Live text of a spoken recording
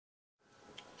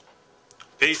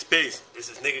Peace, peace. This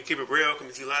is Nigga Keep It Real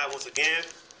coming to you live once again.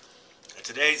 In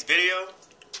today's video,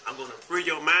 I'm going to free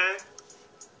your mind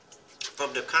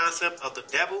from the concept of the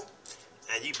devil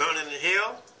and you burning in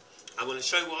hell. I'm going to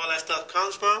show you where all that stuff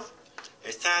comes from.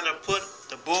 It's time to put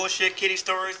the bullshit kitty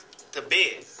stories to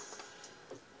bed.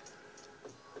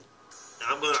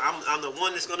 Now I'm the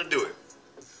one that's going to do it.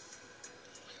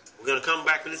 We're going to come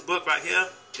back from this book right here,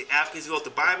 The Africans Who Wrote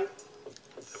the Bible.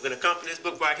 I'm going to come from this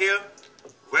book right here,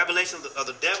 Revelation of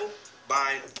the Devil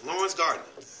by Lawrence Gardner.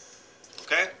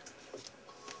 Okay?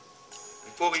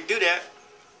 Before we do that,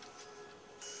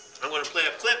 I'm going to play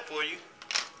a clip for you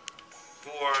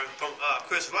from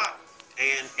Chris Rock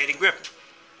and Eddie Griffin.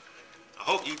 I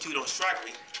hope you two don't strike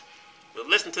me, but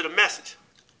listen to the message.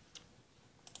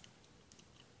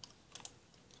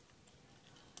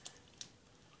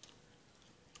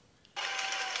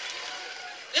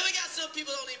 Then we got some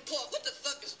people don't eat pork. What the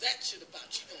fuck is that shit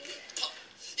about? You don't eat pork.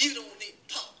 You don't eat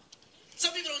pork.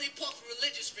 Some people don't eat pork for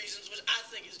religious reasons, which I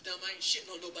think is dumb. I ain't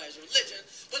shitting on nobody's religion.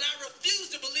 But I refuse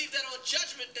to believe that on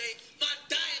Judgment Day, my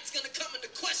diet's going to come into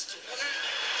question. Okay?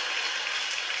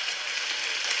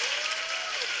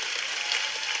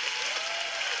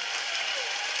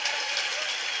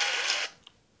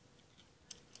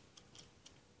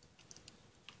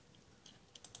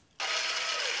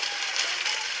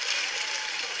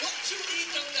 What you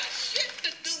eat don't got shit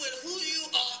to do with who you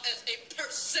are as a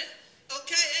person.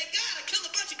 Okay? Hey, God, I killed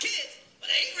a bunch of kids, but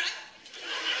it ain't right.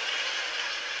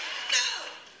 No,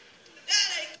 that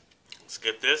ain't.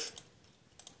 Skip this.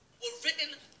 Were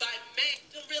written by man.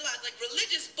 You don't realize, like,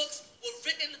 religious books were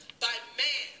written by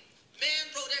man. Man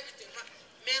wrote everything, right?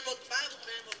 Man wrote the Bible,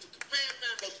 man wrote the Quran,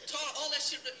 man wrote the Torah, all that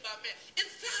shit written by man. And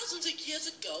thousands of years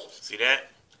ago, See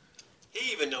that?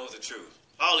 He even knows the truth.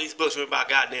 All these books written by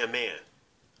goddamn man.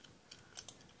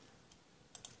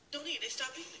 don't eat. They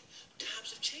stopped eating.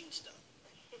 Times have changed, though.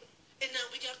 And now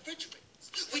we got refrigerators.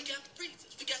 We got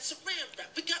freezers. We got saran wrap.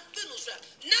 We got Reynolds wrap.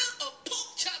 Now a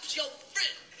pork chop's your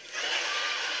friend.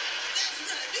 That's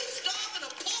right. You starve and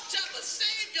a pork chop will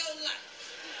save your life.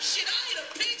 Shit, I eat a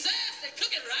pig's ass. They cook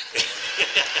it right.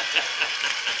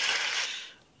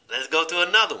 Let's go to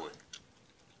another one.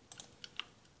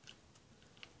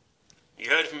 You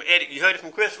heard it from Eddie. You heard it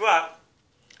from Chris Rock.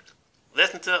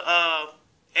 Listen to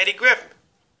Eddie Griffin.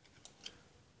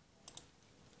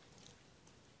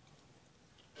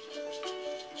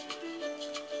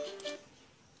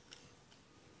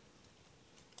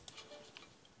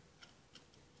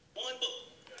 One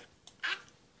book. I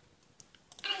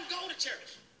don't go to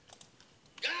church.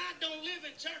 God don't live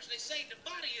in church. They say the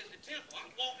body is the temple. I'm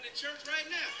walking in church right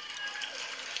now.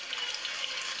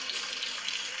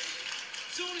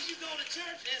 As soon as you go to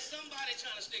church, there's somebody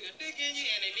trying to stick a dick in you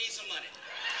and they need some money.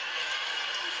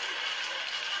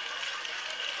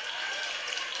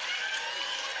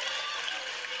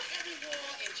 Every war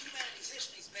in humanity's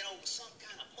history has been over some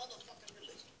kind of motherfucking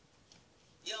religion.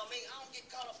 You know what I mean? I don't get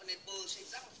caught up in that bullshit.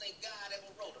 I don't think God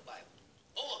ever wrote a Bible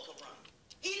or a Quran.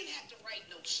 He didn't have to write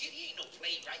no shit. He ain't no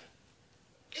playwright.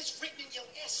 It's written in your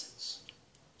essence.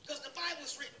 Because the Bible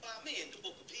is written by men. The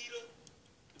book of Peter,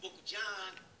 the book of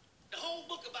John, the whole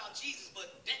book about Jesus, but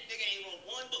that nigga ain't wrote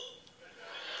one book.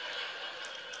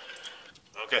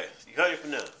 Okay, you heard it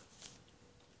from now.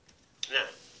 Now,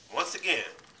 once again,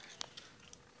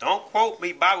 don't quote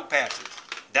me Bible passages.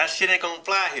 That shit ain't gonna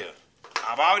fly here.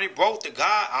 I've already broke the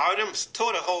God. I already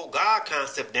tore the whole God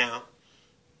concept down.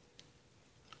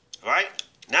 Right?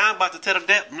 Now I'm about to tell the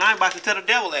devil. Now I'm about to tell the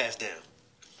devil ass down.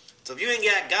 So if you ain't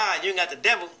got God, you ain't got the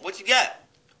devil. What you got?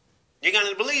 You ain't got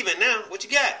nothing to believe in now. What you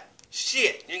got?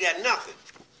 Shit. You ain't got nothing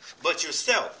but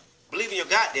yourself. Believe in your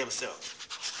goddamn self.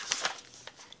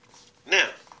 Now,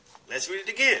 let's read it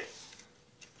again.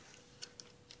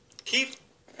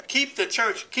 Keep the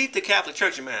church, keep the Catholic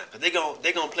Church in mind, because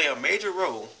they're gonna play a major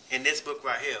role in this book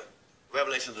right here,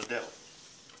 Revelation of the Devil.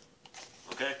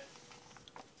 Okay?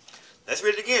 Let's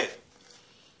read it again.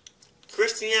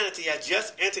 Christianity has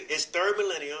just entered its third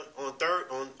millennium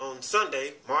on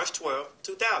Sunday, March 12,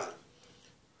 2000.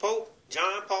 Pope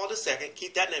John Paul II,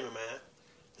 keep that name in mind,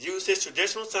 used his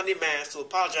traditional Sunday Mass to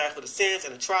apologize for the sins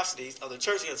and atrocities of the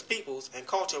church against peoples and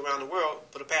culture around the world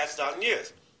for the past 2,000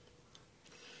 years.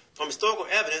 From historical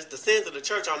evidence, the sins of the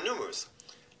church are numerous.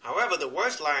 However, the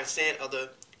worst lying sin of the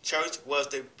church was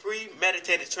the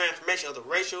premeditated transformation of the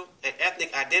racial and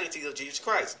ethnic identities of Jesus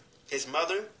Christ, his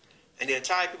mother, and the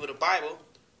entire people of the Bible,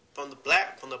 from the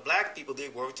black people they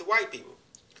were to white people,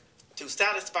 to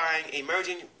satisfying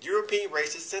emerging European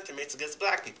racist sentiments against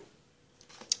black people.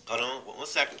 Hold on, 1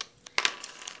 second.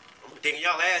 I'm digging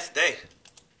y'all ass today.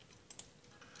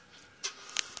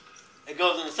 It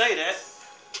goes on to say that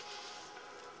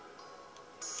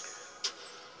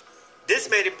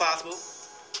made it possible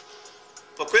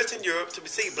for Christian Europe to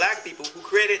receive black people who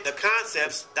created the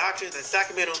concepts, doctrines, and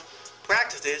sacramental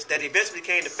practices that eventually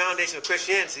became the foundation of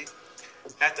Christianity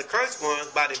as the cursed ones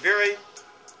by the very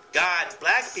God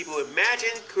black people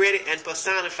imagined, created, and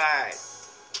personified.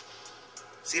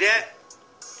 See that?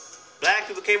 Black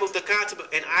people came up with the concept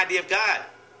and idea of God.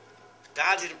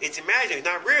 God, it's imaginary, it's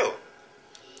not real.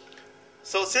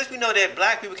 So since we know that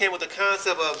black people came with the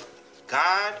concept of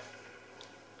God,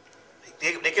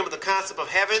 they came with the concept of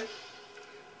heaven,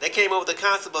 they came up with the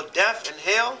concept of death and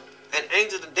hell and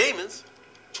angels and demons,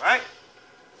 right?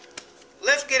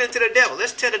 Let's get into the devil.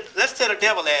 Let's tear the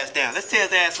devil ass down. Let's tear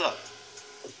his ass up.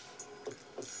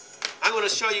 I'm going to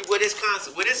show you where this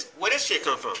concept, where this shit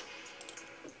come from.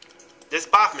 This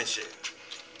Bachman shit.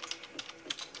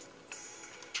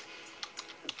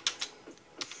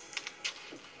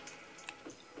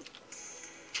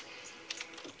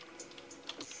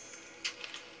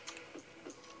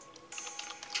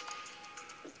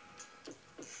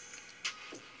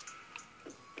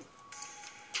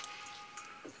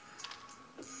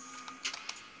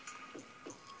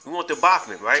 We want the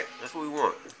Bachman, right? That's what we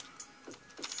want.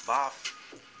 Man.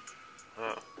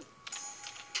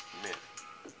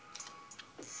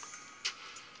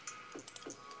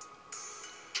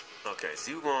 Okay,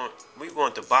 see, we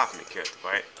want the Bachman character,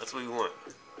 right? That's what we want.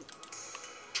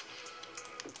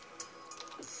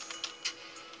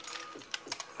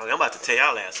 Okay, I'm about to tear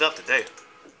y'all ass up today.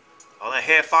 All that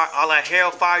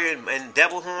hellfire and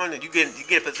devil horn, and you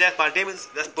get possessed by demons.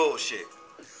 That's bullshit.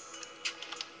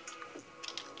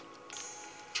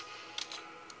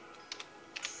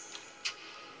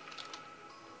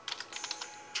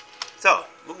 So,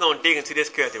 we're going to dig into this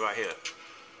character right here.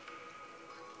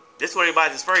 This is what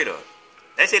everybody's afraid of.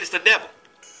 They said it's the devil.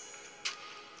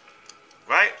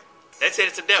 Right? They said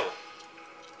it's the devil.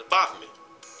 The Bachman.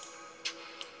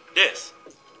 This.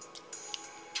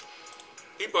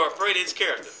 People are afraid of this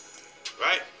character.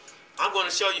 Right? I'm going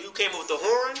to show you who came up with the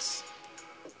horns.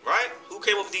 Right? Who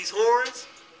came up with these horns.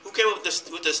 Who came up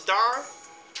with the star.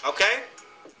 Okay?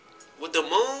 With the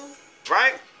moon.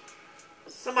 Right?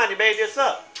 Somebody made this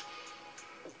up.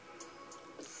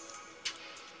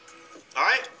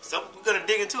 Alright, so we're going to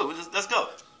dig into it. Let's go.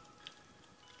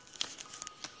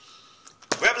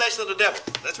 Revelation of the Devil.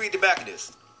 Let's read the back of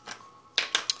this.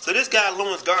 So this guy,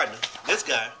 Lawrence Gardner, this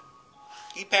guy,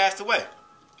 he passed away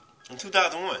in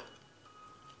 2001.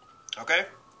 Okay?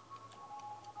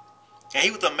 And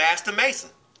he was a master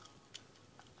mason.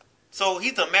 So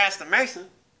he's a master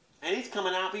mason, and he's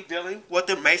coming out revealing what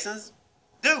the Masons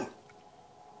do.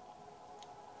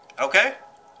 Okay?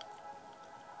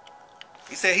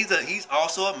 He said he's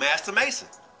also a master mason.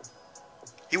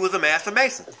 He was a master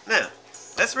mason. Now,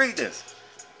 let's read this.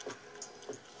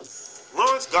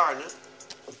 Lawrence Gardner,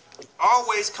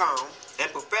 always calm and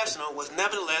professional, was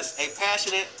nevertheless a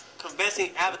passionate,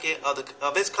 convincing advocate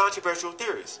of his controversial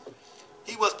theories.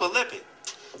 He was prolific,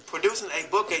 producing a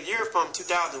book a year from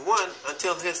 2001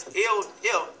 until his ill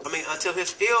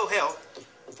health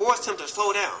forced him to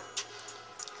slow down.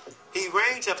 He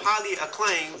range of highly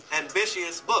acclaimed,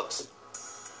 ambitious books.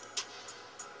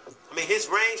 His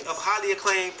range of highly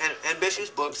acclaimed and ambitious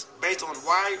books based on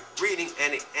wide reading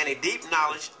and a deep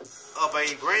knowledge of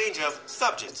a range of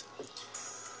subjects.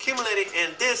 Accumulated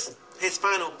in this, his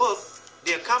final book,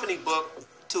 the accompanying book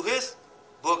to his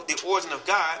book, The Origin of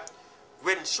God,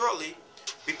 written shortly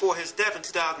before his death in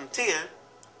 2010,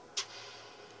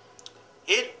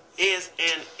 it is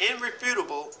an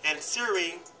irrefutable and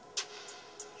searing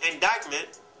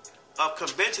indictment of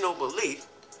conventional belief,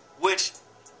 which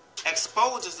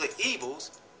exposes the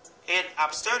evils and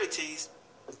absurdities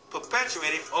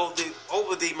perpetuated over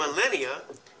the millennia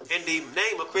in the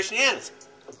name of Christianity.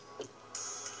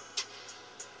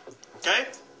 Okay?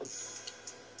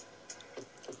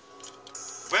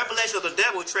 Revelation of the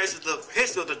Devil traces the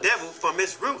history of the devil from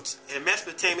its roots in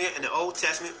Mesopotamia in the Old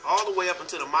Testament all the way up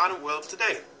into the modern world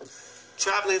today,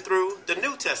 traveling through the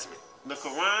New Testament, the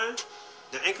Quran,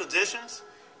 the Inquisitions,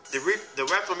 the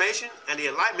Reformation, and the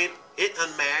Enlightenment. It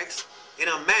unmasks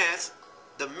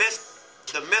the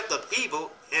myth of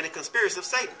evil and the conspiracy of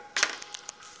Satan.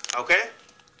 Okay?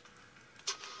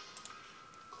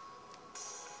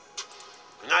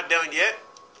 We're not done yet.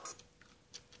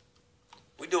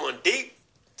 We're doing deep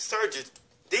surgery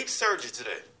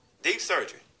today. Deep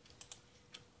surgery.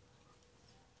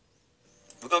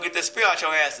 We're going to get this spear out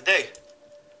your ass today.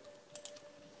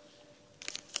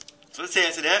 So let's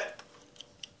answer that.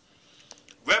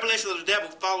 Revelation of the Devil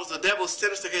follows the devil's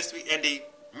sinister history and the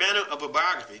manner of a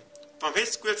biography, from his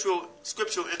scriptural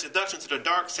introduction to the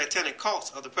dark satanic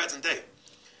cults of the present day.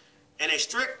 In a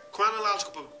strict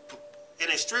chronological In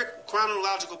a strict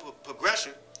chronological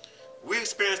progression, we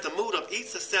experience the mood of each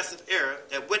successive era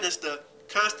and witness the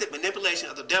constant manipulation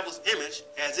of the devil's image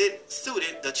as it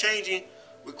suited the changing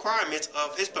requirements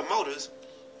of his promoters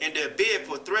in their bid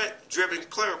for threat-driven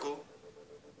clerical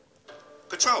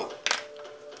control.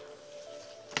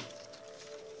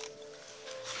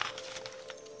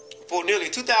 For nearly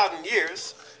 2,000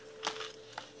 years,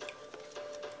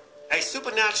 a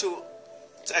supernatural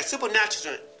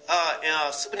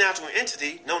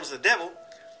entity known as the devil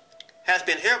has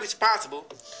been held responsible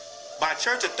by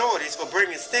church authorities for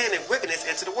bringing sin and wickedness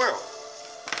into the world.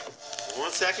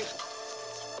 1 second.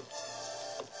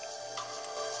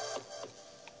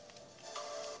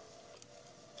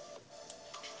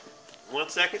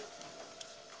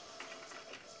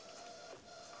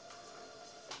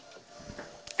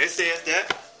 It says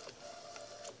that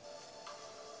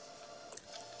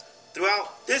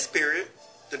throughout this period,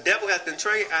 the devil has been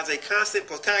portrayed as a constant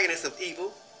protagonist of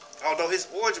evil, although his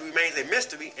origin remains a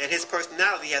mystery and his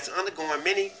personality has undergone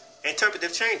many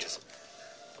interpretive changes.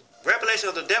 Revelation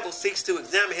of the Devil seeks to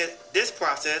examine this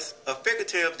process of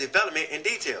figurative development in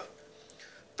detail.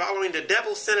 Following the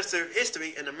devil's sinister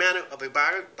history in the manner of a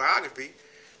biography,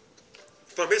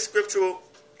 from his scriptural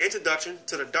introduction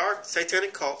to the dark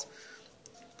satanic cults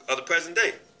of the present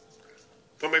day.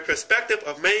 From a perspective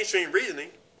of mainstream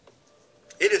reasoning,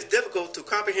 it is difficult to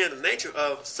comprehend the nature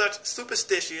of such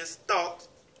superstitious thoughts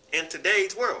in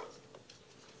today's world.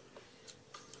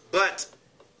 But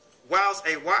whilst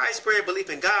a widespread belief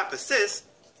in God persists,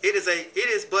 it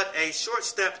is but a short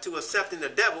step to accepting the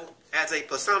devil as a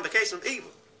personification of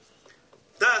evil.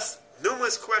 Thus,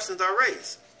 numerous questions are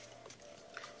raised.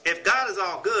 If God is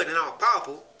all good and all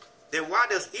powerful, then why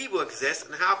does evil exist,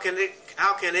 and how can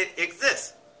it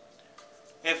exist?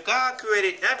 If God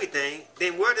created everything,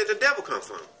 then where did the devil come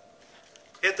from?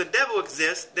 If the devil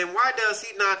exists, then why does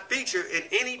he not feature in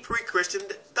any pre-Christian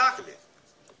document?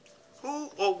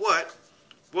 Who or what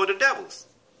were the devils?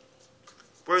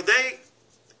 Were they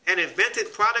an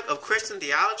invented product of Christian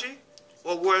theology,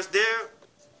 or was their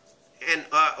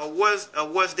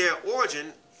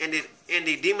origin in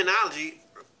the demonology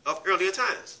of earlier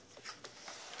times?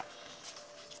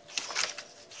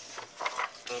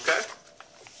 Okay,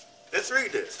 let's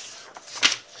read this.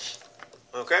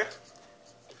 Okay.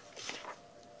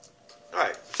 All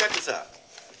right, check this out.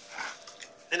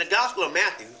 In the Gospel of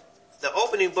Matthew, the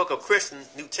opening book of Christian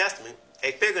New Testament,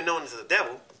 a figure known as the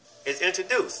devil is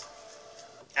introduced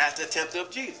as the tempter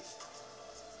of Jesus.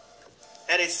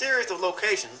 At a series of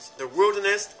locations, the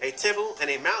wilderness, a temple, and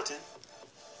a mountain,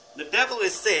 the devil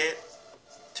is said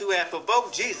to have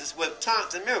provoked Jesus with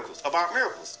taunts and miracles,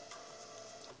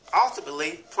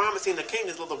 ultimately promising the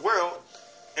kingdoms of the world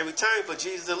in return for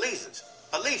Jesus'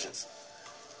 allegiance.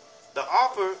 The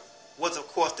offer was of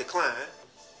course declined,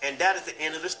 and that is the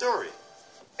end of the story.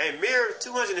 A mere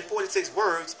 246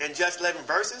 words and just 11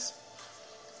 verses.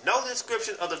 No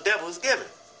description of the devil is given,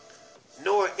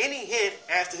 nor any hint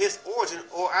as to his origin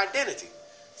or identity.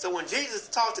 So when Jesus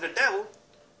talked to the devil,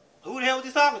 who the hell was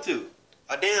he talking to?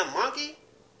 A damn monkey?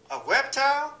 A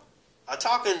reptile? A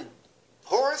talking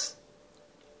horse?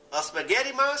 A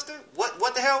spaghetti monster?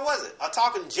 What the hell was it? A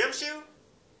talking gym shoe?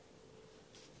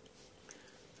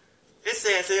 It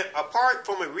says here, apart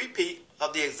from a repeat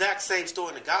of the exact same story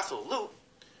in the Gospel of Luke,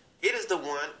 it is the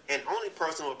one and only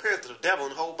personal appearance of the devil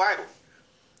in the whole Bible.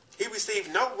 He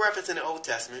received no reference in the Old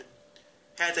Testament,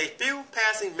 has a few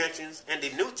passing mentions in the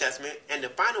New Testament, and the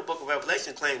final book of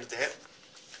Revelation claims that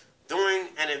during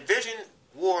an envisioned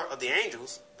war of the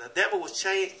angels, the devil was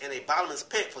chained in a bottomless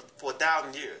pit for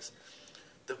 1,000 years.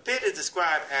 The pit is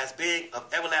described as being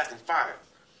of everlasting fire,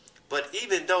 but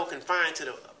even though confined to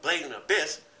the blazing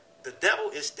abyss, the devil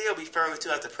is still referred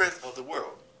to as the prince of the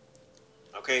world.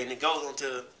 Okay, and it goes on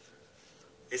to,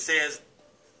 it says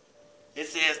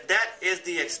that is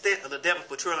the extent of the devil's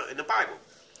portrayal in the Bible.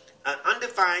 An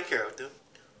undefined character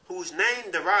whose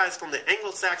name derives from the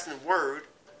Anglo-Saxon word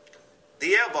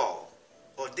diabol,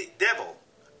 or devil,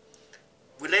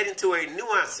 relating to a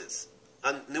nuances.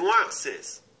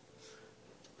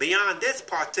 Beyond this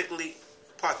particularly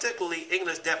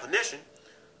English definition,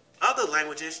 other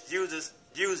languages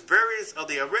use variants of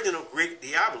the original Greek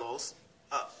diabolos,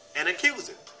 and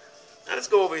accuser. Now let's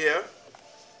go over here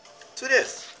to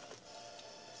this.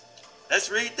 Let's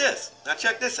read this. Now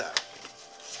check this out.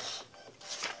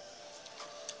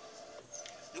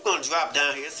 We're going to drop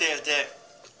down here. It says that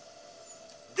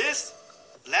this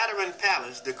Lateran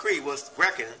Palace decree was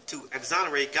reckoned to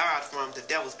exonerate God from the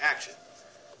devil's action.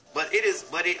 But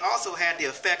it also had the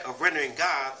effect of rendering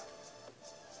God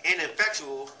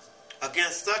ineffectual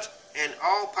against such an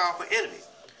all-powerful enemy.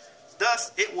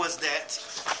 Thus, it was that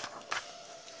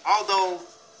Although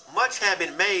much had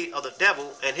been made of the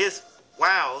devil and his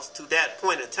wiles to that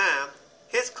point in time,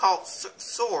 his cult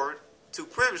soared to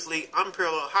previously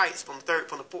unparalleled heights from the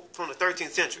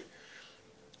 13th century.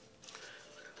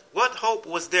 What hope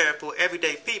was there for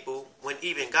everyday people when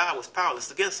even God was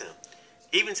powerless against him?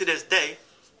 Even to this day,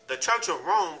 the Church of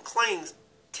Rome clings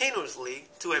tenuously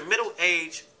to a Middle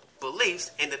Age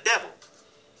beliefs in the devil.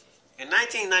 In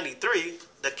 1993,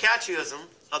 the Catechism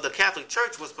of the Catholic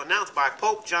Church was pronounced by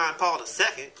Pope John Paul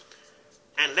II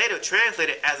and later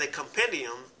translated as a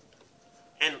compendium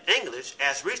in English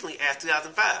as recently as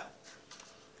 2005.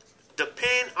 The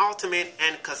penultimate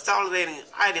and consolidating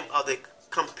item of the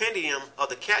compendium of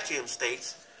the Catechism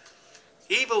states,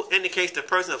 "Evil indicates the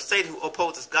person of Satan who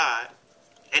opposes God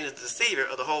and is the deceiver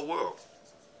of the whole world."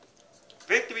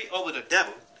 Victory over the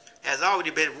devil has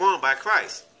already been won by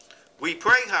Christ. We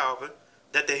pray, however,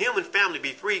 that the human family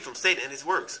be freed from Satan and his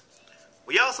works.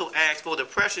 We also ask for the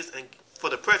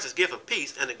precious gift of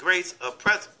peace and the grace of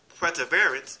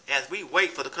perseverance as we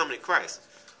wait for the coming of Christ,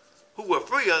 who will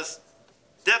free us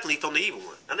definitely from the evil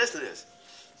one. Now listen to this.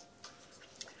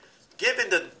 Given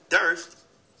the dearth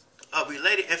of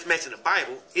related information in the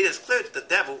Bible, it is clear that the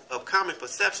devil of common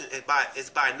perception is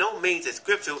by no means a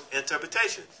scriptural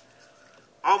interpretation.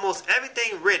 Almost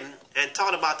everything written and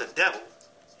taught about the devil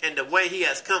and the way he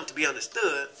has come to be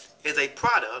understood is a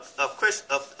product of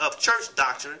church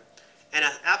doctrine and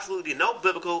has absolutely no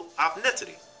biblical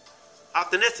authenticity.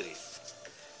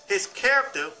 His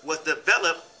character was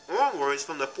developed onwards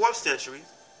from the 4th century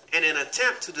in an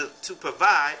attempt to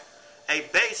provide a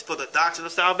base for the doctrine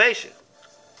of salvation,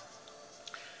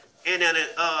 and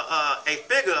a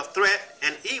figure of threat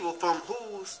and evil from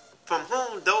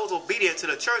whom those obedient to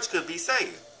the church could be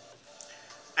saved.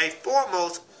 A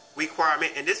foremost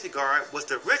requirement in this regard was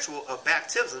the ritual of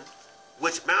baptism,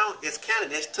 which bound its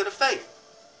candidates to the faith.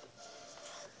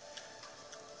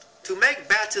 To make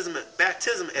baptism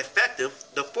effective,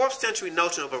 the 4th century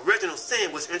notion of original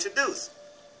sin was introduced,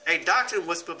 a doctrine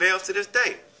which prevails to this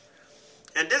day.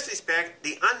 In this respect,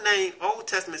 the unnamed Old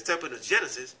Testament serpent of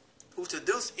Genesis, who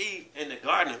seduced Eve in the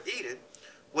Garden of Eden,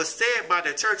 was said by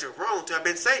the Church of Rome to have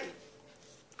been Satan.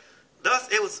 Thus,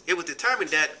 it was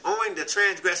determined that owing the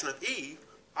transgression of Eve,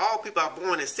 all people are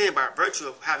born in sin by virtue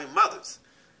of having mothers.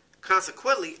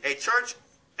 Consequently, a child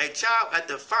at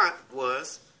the font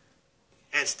was,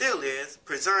 and still is,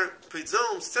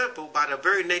 presumed sinful by the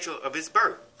very nature of his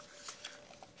birth.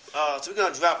 So we're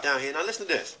going to drop down here. Now listen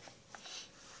to this.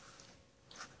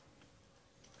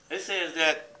 It says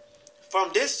that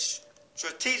from this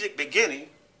strategic beginning,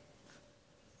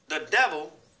 the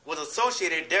devil was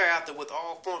associated thereafter with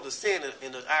all forms of sin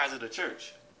in the eyes of the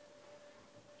church.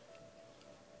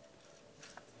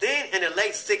 Then in the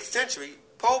late 6th century,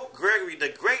 Pope Gregory the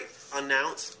Great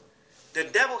announced, "The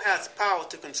devil has power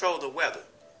to control the weather.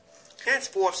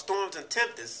 Henceforth storms and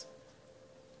tempests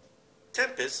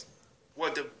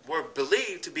were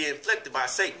believed to be inflicted by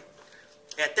Satan."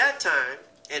 At that time,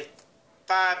 in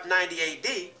 590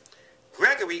 AD,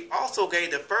 Gregory also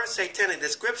gave the first satanic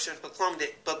description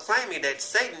proclaiming that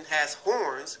Satan has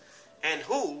horns and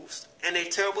hooves and a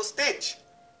terrible stench.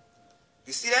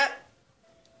 You see that?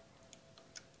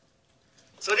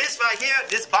 So this right here,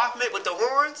 this Baphomet with the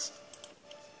horns,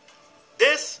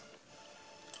 this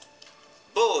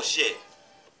bullshit.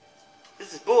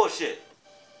 This is bullshit.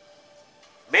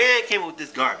 Man came up with this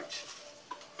garbage.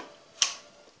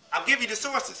 I'll give you the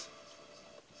sources.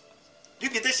 You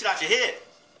get this shit out your head.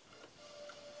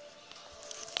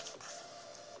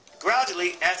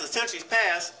 Gradually, as the centuries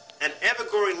passed, an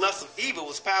ever-growing lust of evil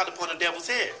was piled upon the devil's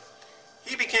head.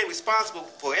 He became responsible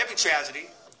for every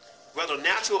tragedy, whether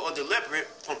natural or deliberate,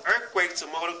 from earthquakes to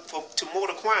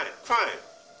mortal crime.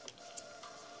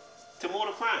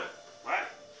 Right?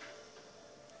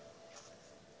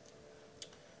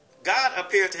 God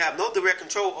appeared to have no direct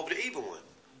control over the evil one.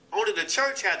 Only the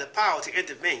church had the power to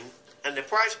intervene, and the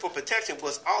price for protection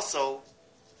was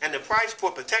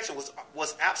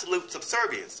absolute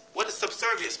subservience. What does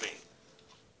subservience mean?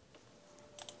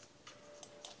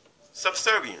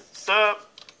 Subservient.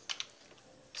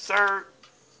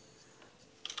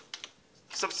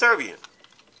 Subservient.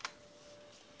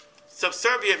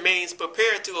 Subservient means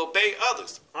prepared to obey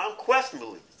others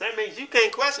unquestionably. That means you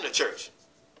can't question the church.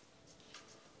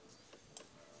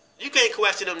 You can't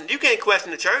question them. You can't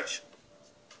question the church.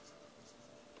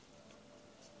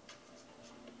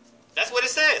 That's what it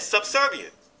says.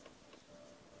 Subservient.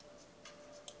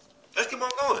 Let's keep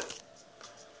on going.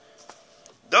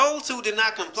 Those who did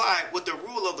not comply with the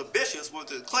rule of the bishops were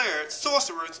declared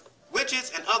sorcerers,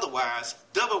 witches, and otherwise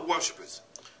devil worshippers.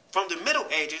 From the Middle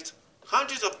Ages,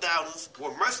 hundreds of thousands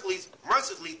were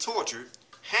mercilessly tortured,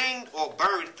 hanged or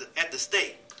burned at the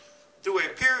stake through a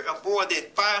period of more than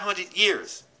 500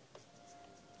 years.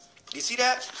 You see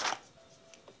that?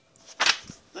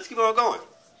 Let's keep on going.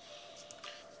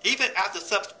 Even after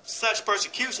such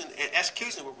persecution and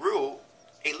execution were ruled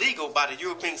illegal by the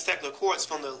European secular courts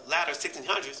from the latter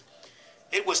 1600s,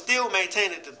 it was still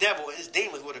maintained that the devil and his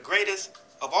demons were the greatest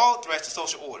of all threats to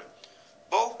social order.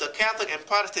 Both the Catholic and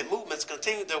Protestant movements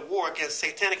continued their war against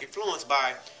satanic influence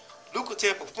by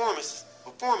lucrative performance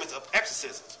of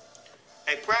exorcisms,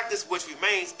 a practice which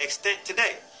remains extant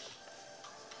today.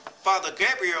 Father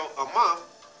Gabriel Amant,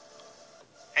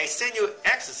 a senior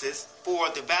exorcist for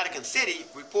the Vatican City,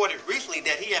 reported recently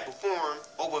that he had performed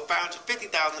over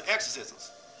 550,000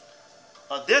 exorcisms.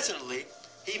 Additionally,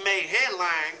 he made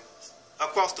headlines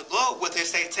across the globe with his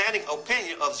satanic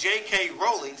opinion of J.K.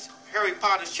 Rowling's Harry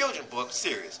Potter children's book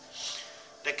series.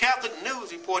 The Catholic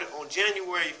News reported on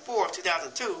January 4,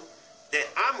 2002, that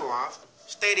Amant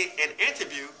stated in an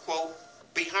interview, quote,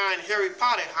 "Behind Harry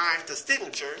Potter hides the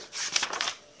signature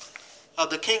of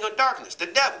the King of Darkness, the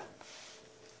devil."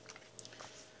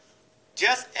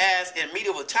 Just as in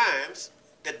medieval times,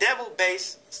 the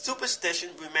devil-based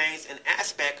superstition remains an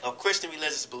aspect of Christian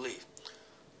religious belief.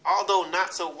 Although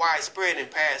not so widespread in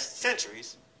past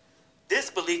centuries, this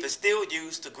belief is still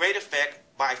used to great effect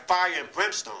by fire and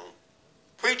brimstone,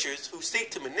 preachers who seek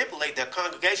to manipulate their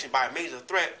congregation by means of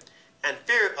threat and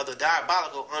fear of the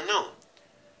diabolical unknown.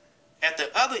 At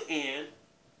the other end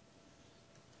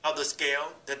of the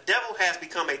scale, the devil has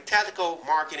become a tactical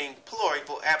marketing ploy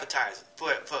for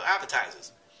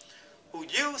advertisers, who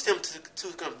use him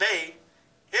to convey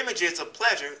images of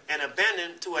pleasure and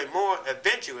abandon to a more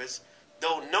adventurous,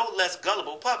 though no less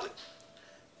gullible public.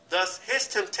 Thus his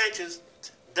temptations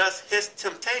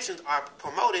are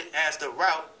promoted as the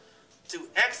route to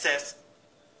excess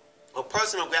of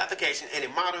personal gratification in a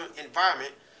modern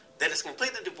environment that is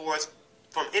completely divorced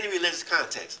from any religious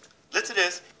context. Listen to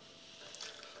this.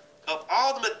 Of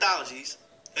all the mythologies,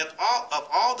 of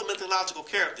all the mythological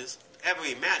characters ever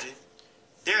imagined,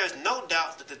 there is no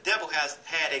doubt that the devil has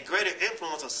had a greater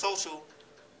influence on social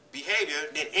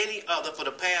behavior than any other for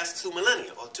the past 2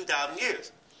 millennia or 2,000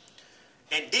 years.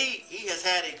 Indeed, he has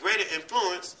had a greater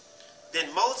influence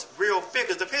than most real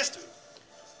figures of history.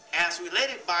 As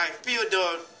related by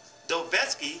Fyodor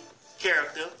Dostoevsky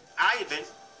character Ivan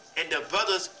and the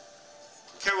brothers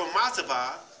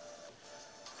Karamazov,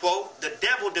 quote, "The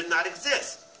devil does not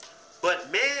exist, but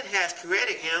man has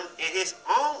created him in his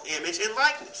own image and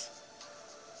likeness."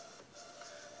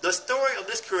 The story of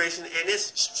this creation and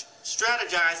its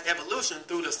strategized evolution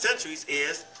through the centuries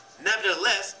is,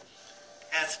 nevertheless,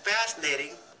 as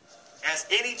fascinating as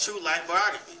any true life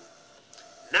biography.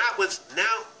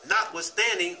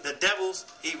 Notwithstanding the devil's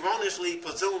erroneously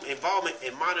presumed involvement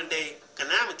in modern-day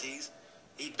calamities,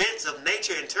 events of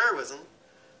nature and terrorism,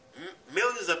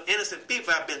 millions of innocent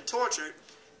people have been tortured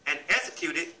and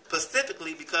executed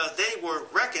specifically because they were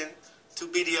reckoned to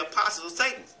be the apostles of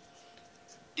Satan.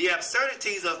 The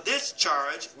absurdities of this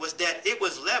charge was that it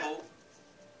was leveled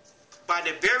by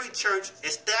the very church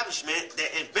establishment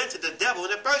that invented the devil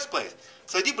in the first place.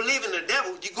 So if you believe in the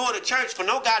devil, you go to church for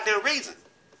no goddamn reason.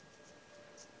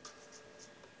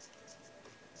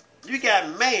 You got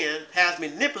man has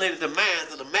manipulated the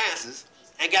minds of the masses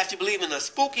and got you believing a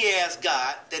spooky ass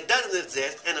God that doesn't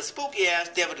exist and a spooky ass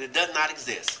devil that does not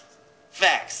exist.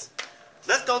 Facts.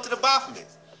 Let's go to the Baphomet.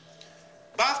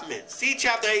 Baphomet, see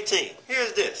chapter 18.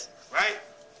 Here's this, right?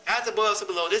 As above, so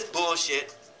below, this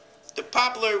bullshit. The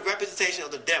popular representation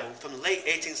of the devil from the late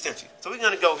 18th century. So we're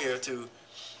going to go here to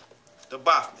the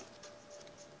Baphomet.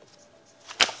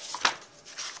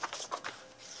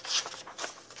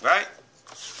 Right?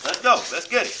 Let's go. Let's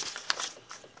get it.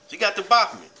 So you got the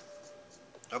Baphomet.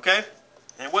 Okay?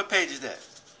 And what page is that?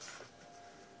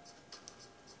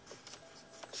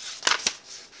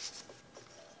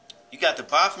 You got the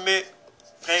Baphomet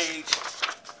page.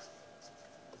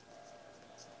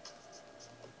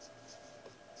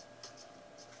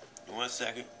 One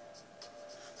second.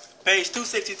 Page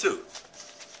 262.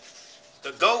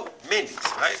 The goat Mendes,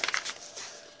 right?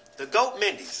 The goat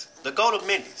Mendes. The goat of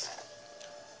Mendes.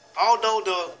 Although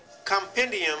the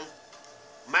compendium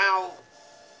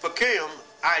Malficum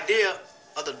idea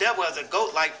of the devil as a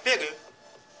goat-like figure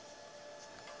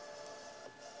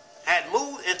had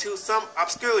moved into some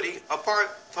obscurity apart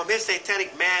from his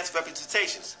satanic mass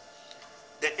representations,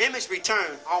 the image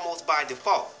returned almost by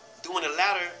default during the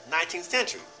latter 19th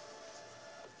century.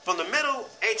 From the middle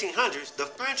 1800s, the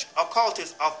French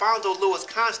occultist Alphonso Louis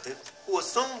Constant, who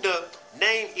assumed the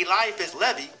name Eliphas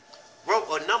Levi, wrote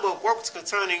a number of works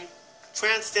concerning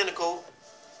transcendental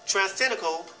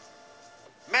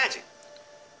magic.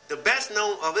 The best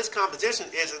known of this composition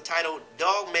is entitled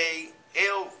Dogme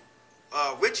El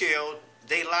Ritual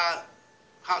de la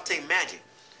Haute Magie.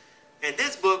 In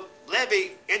this book,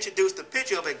 Levy introduced the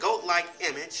picture of a goat-like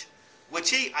image,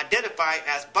 which he identified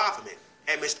as Baphomet,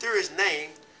 a mysterious name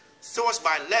sourced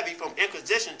by Levy from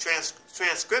Inquisition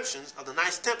transcriptions of the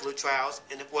Knights Templar trials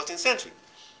in the 14th century.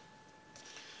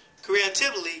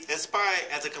 Creatively inspired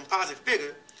as a composite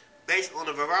figure based on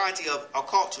a variety of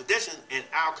occult traditions and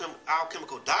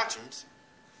alchemical doctrines,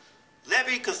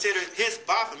 Levy considered his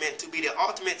Baphomet to be the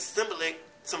ultimate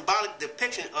symbolic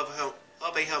depiction of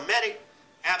a hermetic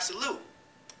absolute.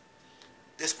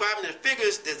 Describing the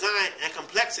figure's design and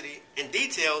complexity in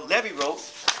detail, Levy wrote,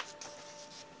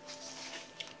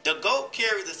 "The goat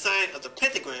carries the sign of the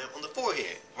pentagram on the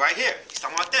forehead." Right here. He's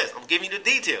talking about this. I'm giving you the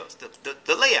details,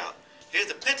 the layout. Here's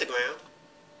the pentagram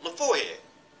on the forehead.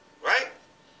 Right?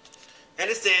 And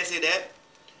it says here that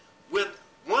with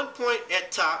one point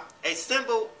at top, a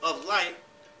symbol of light,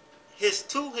 his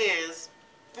two hands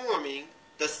forming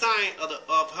the sign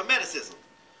of Hermeticism.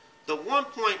 The one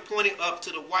point pointing up to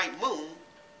the white moon,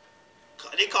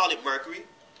 they call it Mercury.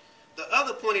 The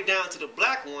other pointing down to the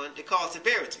black one, they call it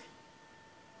Severity.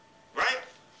 Right?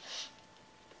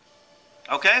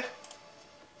 Okay?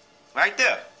 Right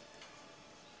there.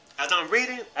 As I'm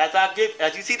reading,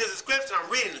 as you see the description, I'm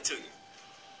reading it to you.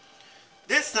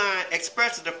 This sign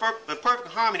expresses the perfect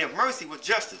harmony of mercy with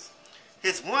justice.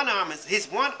 His one arm is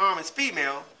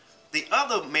female. The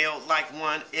other male-like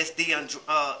one is the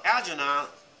Algernon,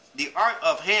 the art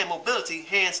of hand mobility,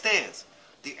 handstands,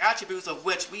 the attributes of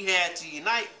which we had to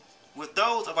unite with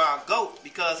those of our goat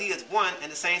because he is one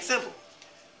and the same symbol.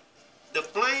 The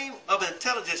flame of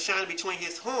intelligence shining between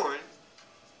his horn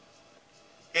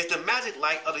is the magic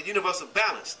light of the universal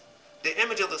balance, the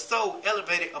image of the soul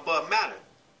elevated above matter,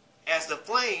 as the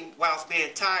flame, whilst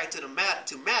being tied to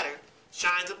matter,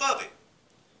 shines above it.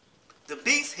 The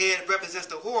beast's head represents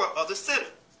the horror of the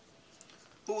sinner,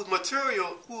 whose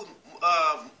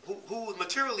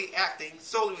materially acting,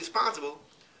 solely responsible,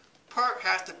 part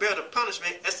has to bear the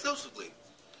punishment exclusively.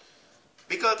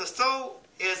 Because the soul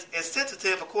is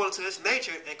insensitive according to its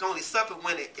nature and can only suffer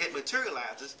when it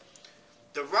materializes,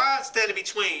 the rod standing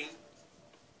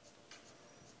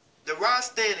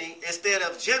instead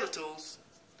of genitals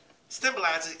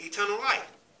symbolizes eternal life.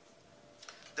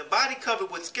 The body covered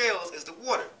with scales is the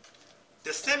water.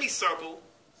 The semicircle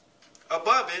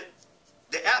above it,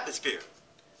 the atmosphere.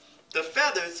 The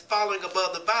feathers following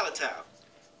above the volatile.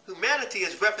 Humanity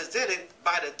is represented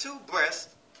by the two breasts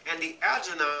and the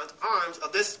Algernon arms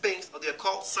of this sphinx of the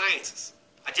occult sciences.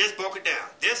 I just broke it down.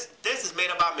 This is made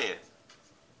up by men.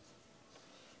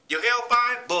 Your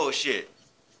hellfire? Bullshit.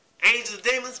 Angels and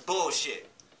demons? Bullshit.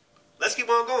 Let's keep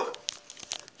on going.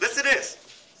 Listen to this.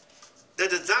 The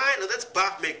design of this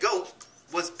Baphomet goat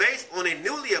was based on a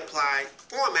newly applied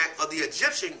format of the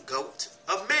Egyptian goat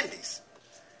of Mendes.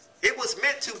 It was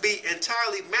meant to be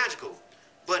entirely magical,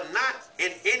 but not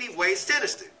in any way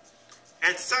sinister,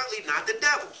 and certainly not the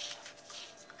devil.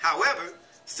 However,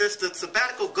 since the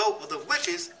sabbatical goat of the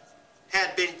witches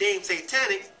had been deemed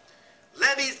satanic,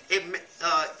 Levy's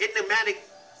enigmatic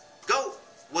goat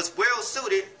was well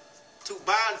suited to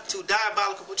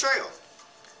diabolical portrayal.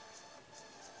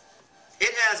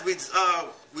 It has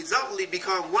resultantly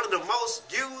become one of the most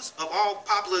used of all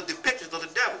popular depictions of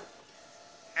the devil,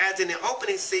 as in the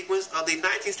opening sequence of the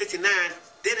 1969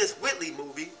 Dennis Whitley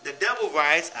movie, The Devil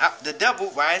Rides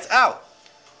Out.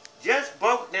 Just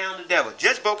broke down the devil.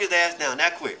 Just broke his ass down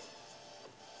that quick.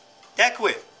 That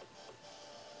quick.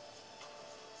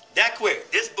 That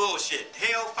quick. This bullshit.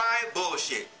 Hellfire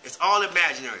bullshit. It's all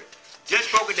imaginary.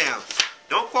 Just broke it down.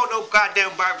 Don't quote no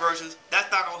goddamn Bible verses.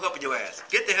 That's not gonna help your ass.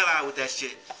 Get the hell out with that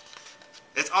shit.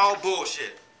 It's all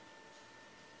bullshit.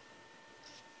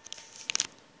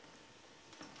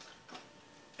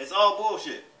 It's all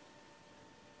bullshit.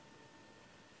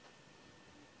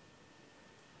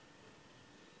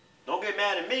 Don't get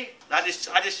mad at me. I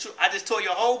just tore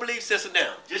your whole belief system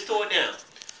down. Just tore it down.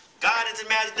 God is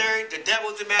imaginary. The devil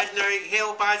is imaginary.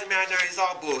 Hellfire is imaginary. It's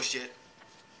all bullshit.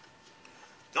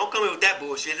 Don't come in with that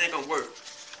bullshit. It ain't gonna work.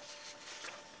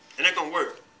 It ain't gonna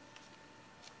work.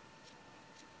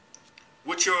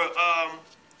 With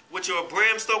your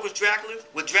Bram Stoker's Dracula,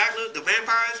 with Dracula, the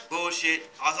vampires, bullshit.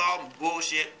 It's all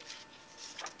bullshit.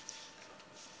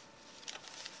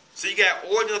 So you got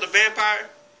Origin of the Vampire.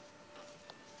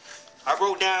 I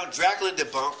wrote down Dracula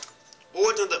debunked.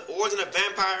 Origin of the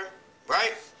Vampire,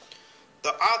 right?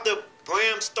 The author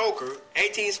Bram Stoker,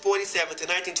 1847 to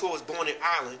 1912, was born in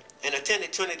Ireland and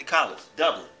attended Trinity College,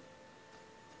 Dublin,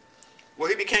 where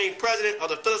he became president of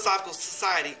the Philosophical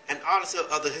Society and auditor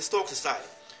of the Historical Society.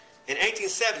 In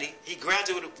 1870, he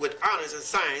graduated with honors in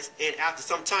science and after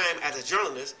some time as a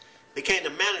journalist, became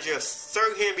the manager of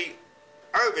Sir Henry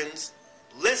Irving's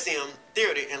Lyceum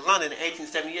Theatre in London in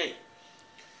 1878.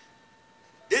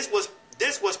 This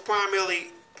was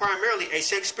primarily a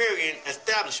Shakespearean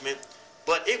establishment,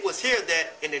 but it was here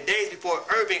that in the days before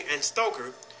Irving and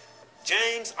Stoker,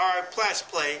 James R. Platt's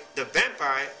play, The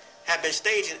Vampire, had been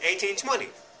staged in 1820,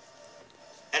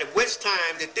 at which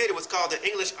time the theater was called the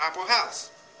English Opera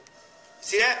House.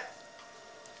 See that?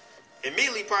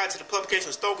 Immediately prior to the publication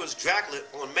of Stoker's Dracula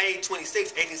on May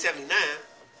 26,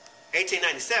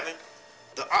 1897,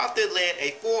 the author led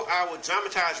a 4-hour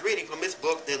dramatized reading from his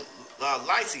book, The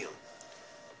Lyceum.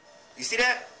 You see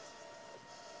that?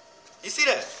 You see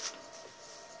that?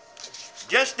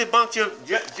 Just debunked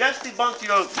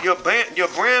your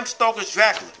Bram Stoker's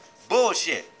Dracula.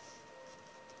 Bullshit.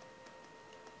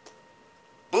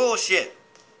 Bullshit.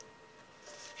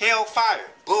 Hellfire.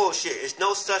 Bullshit. There's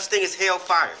no such thing as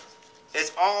hellfire.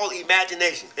 It's all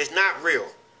imagination. It's not real.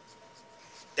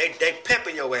 They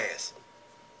pimping your ass.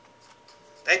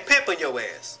 They pimping your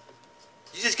ass.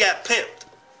 You just got pimped.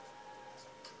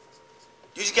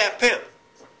 You just got pimped.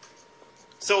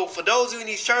 So for those of you in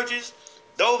these churches,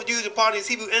 those of you who are part of these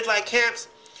Hebrew Israelite camps,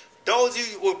 those of you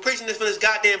who are preaching this from this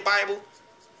goddamn Bible,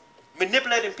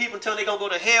 manipulating people until they're going to go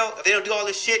to hell if they don't do all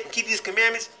this shit and keep these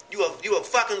commandments, you a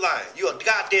fucking liar. You a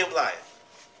goddamn liar.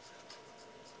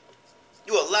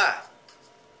 You a lie.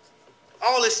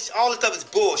 All this stuff is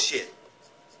bullshit.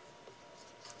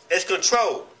 It's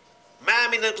control.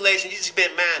 Mind manipulation, you just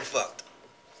been mind fucked.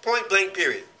 Point blank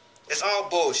period. It's all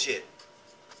bullshit.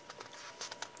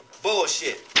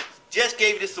 Bullshit. Just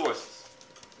gave you the sources.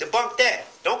 Debunk that.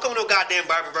 Don't come with no goddamn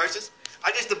Bible verses.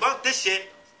 I just debunked this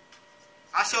shit.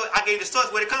 I gave you the source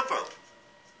where it come from.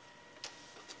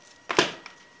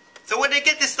 So where did they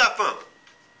get this stuff from?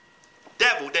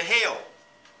 Devil, the hell.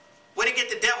 Where did they get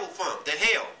the devil from? The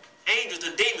hell. Angels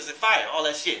and demons and fire. All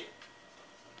that shit.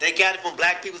 They got it from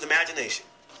black people's imagination.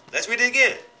 Let's read it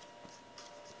again.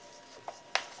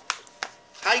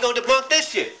 How you gonna debunk this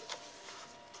shit?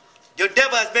 Your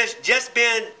devil has just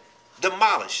been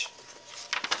demolished.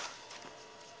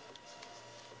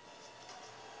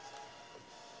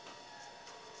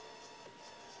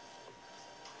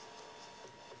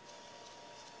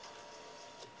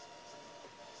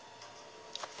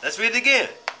 Let's read it again.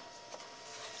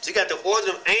 So you got the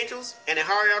order of angels and the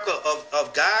hierarchy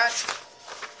of gods.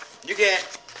 You get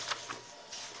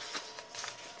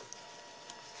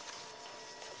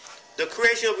the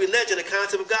creation of religion, the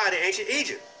concept of God in ancient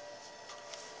Egypt.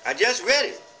 I just read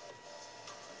it.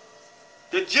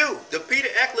 The Jew, the Peter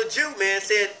Eckler Jew man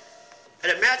said an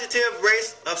imaginative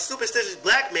race of superstitious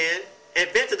black men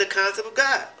invented the concept of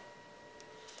God.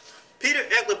 Peter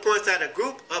Eckler points out a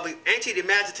group of ancient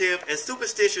imaginative and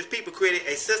superstitious people created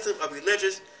a system of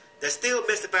religions that still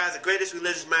mystifies the greatest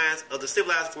religious minds of the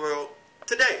civilized world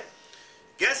today.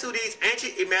 Guess who these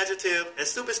ancient imaginative and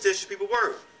superstitious people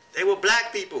were? They were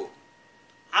black people.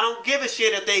 I don't give a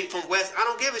shit if they from West. I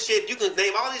don't give a shit. You can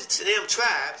name all these damn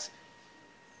tribes.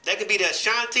 They could be the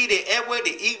Ashanti, the Edward,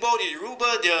 the Igbo, the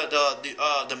Yoruba,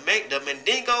 the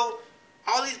Mandingo.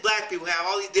 All these black people have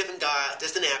all these different gods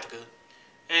that's in Africa.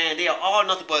 And they are all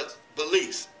nothing but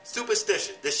beliefs.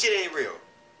 Superstition. The shit ain't real.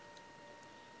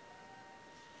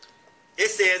 It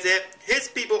says that his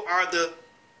people are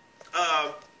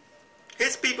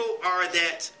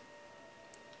that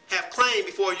have claimed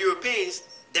before Europeans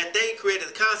that they created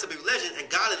the concept of religion and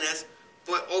godliness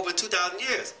for over 2,000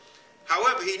 years.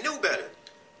 However, he knew better.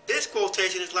 This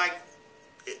quotation is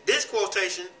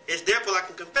therefore like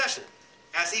a confession,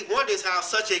 as he wonders how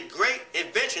such a great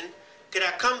invention could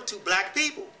have come to black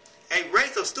people, a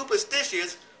race of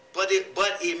superstitious but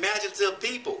imaginative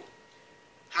people.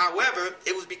 However,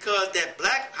 it was because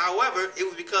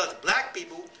black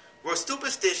people were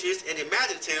superstitious and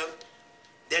imaginative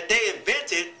that they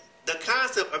invented the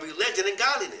concept of religion and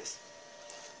godliness.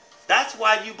 That's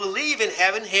why you believe in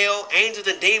heaven, hell, angels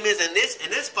and demons and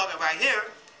this fucking right here,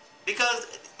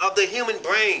 because of the human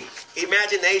brain,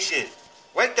 imagination.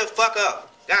 Wake the fuck up.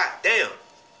 God damn.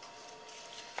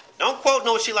 Don't quote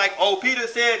no shit like, oh, Peter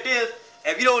said this.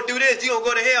 If you don't do this, you don't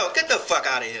go to hell. Get the fuck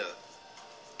out of here.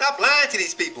 Stop lying to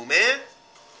these people, man.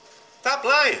 Stop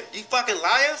lying. You fucking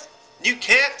liars. You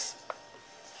camps.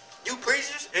 You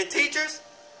preachers and teachers.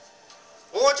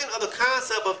 Origin of the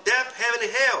concept of death, heaven,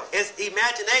 and hell. It's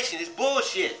imagination. It's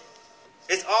bullshit.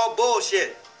 It's all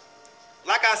bullshit.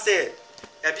 Like I said,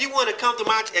 if you want to come on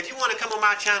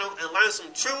my channel and learn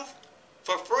some truth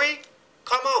for free,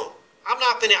 come on. I'm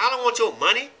not finna. I don't want your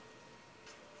money.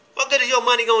 What good is your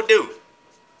money gonna do?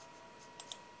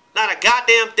 Not a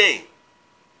goddamn thing.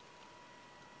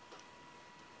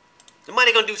 The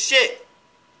money gonna do shit.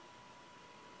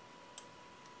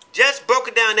 Just broke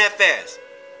it down that fast.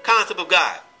 Concept of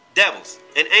God, devils,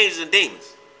 and angels and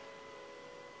demons.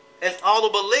 It's all a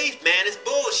belief, man. It's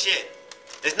bullshit.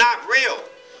 It's not real.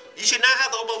 You should not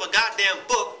have to open up a goddamn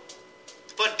book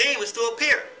for demons to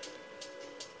appear.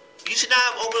 You should not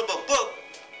have to open up a book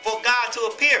for God to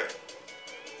appear.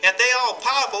 If they all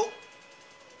powerful,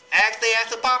 they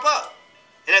have to pop up.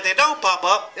 And if they don't pop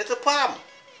up, it's a problem.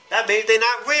 That means they're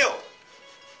not real.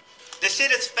 The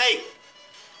shit is fake.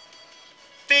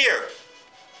 Fear.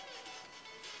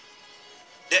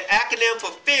 The acronym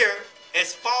for fear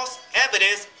is false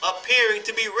evidence appearing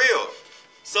to be real.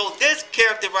 So this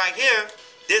character right here,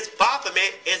 this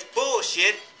Baphomet, is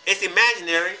bullshit. It's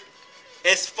imaginary.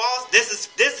 It's false.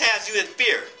 This has you in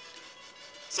fear.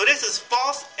 So this is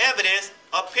false evidence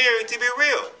appearing to be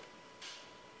real.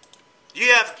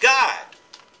 You have God.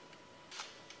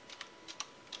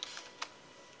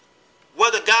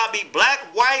 Whether God be black,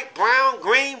 white, brown,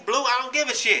 green, blue, I don't give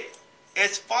a shit.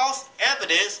 It's false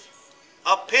evidence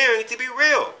appearing to be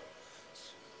real.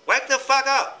 Wake the fuck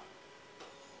up.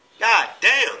 God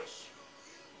damn.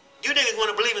 You niggas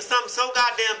want to believe in something so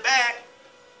goddamn bad,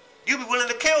 you be willing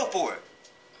to kill for it.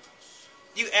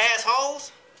 You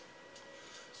assholes.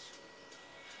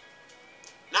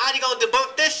 Now how you gonna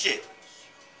debunk this shit?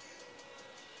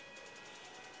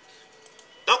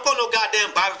 Don't quote no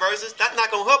goddamn Bible verses. That's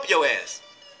not gonna help your ass.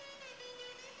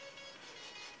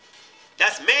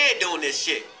 That's man doing this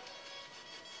shit.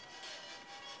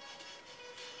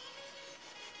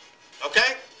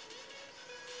 Okay?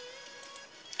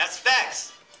 That's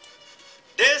facts.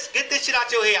 Get this shit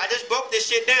out your head. I just broke this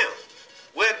shit down.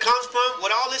 Where it comes from,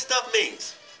 what all this stuff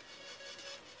means.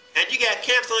 And you got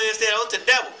camps on here saying, oh, it's the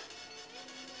devil.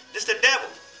 It's the devil.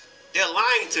 They're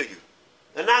lying to you.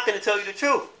 They're not going to tell you the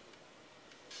truth.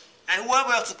 And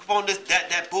whoever else is on this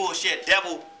that bullshit,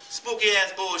 devil, spooky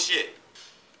ass bullshit.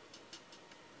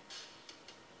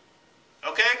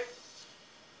 Okay?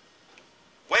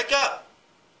 Wake up.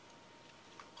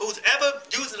 Who's ever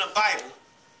using the Bible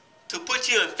to put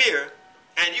you in fear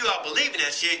and you are believing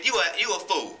that shit, you a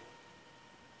fool.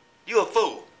 You a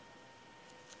fool.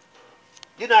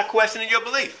 You're not questioning your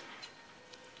belief.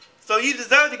 So you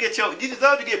deserve to get pimped.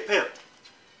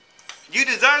 You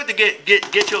deserve to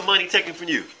get your money taken from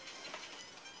you.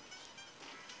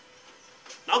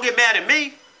 Don't get mad at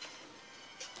me.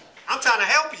 I'm trying to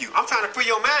help you. I'm trying to free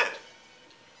your mind.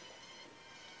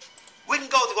 We can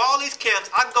go through all these camps.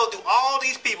 I can go through all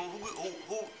these people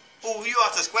who you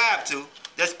are subscribed to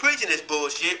that's preaching this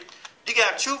bullshit. You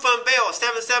got Truth Unveiled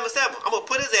 777. I'm gonna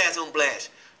put his ass on blast.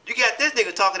 You got this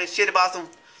nigga talking this shit about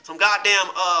some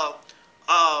goddamn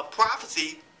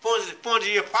prophecy,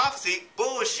 400-year prophecy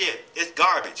bullshit. It's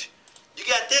garbage. You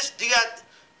got this. You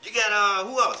got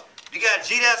who else? You got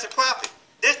G-Dash and Prophet.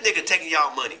 This nigga taking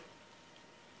y'all money.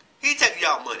 He taking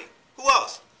y'all money. Who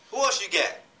else? Who else you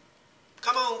got?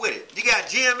 Come on with it. You got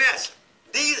GMS.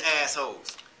 These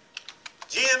assholes.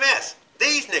 GMS.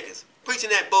 These niggas preaching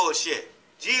that bullshit.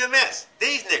 GMS.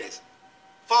 These niggas.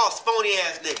 False, phony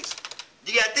ass niggas.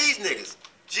 You got these niggas.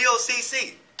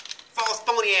 GOCC. False,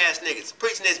 phony ass niggas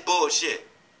preaching this bullshit.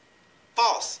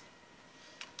 False.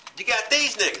 You got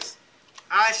these niggas.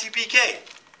 ICPK.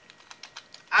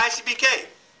 ICPK.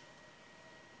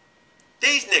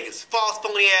 These niggas. False,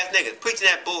 phony ass niggas preaching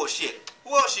that bullshit.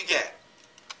 Who else you got?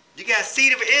 You got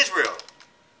Seed of Israel.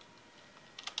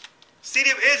 Seed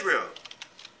of Israel.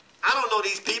 I don't know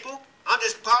these people. I'm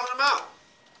just calling them out.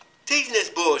 Teaching this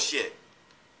bullshit.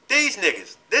 These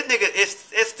niggas. This nigga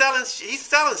is selling. He's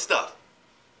selling stuff.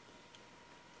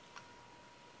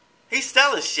 He's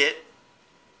selling shit.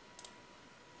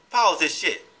 Pause this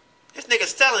shit. This nigga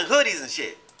selling hoodies and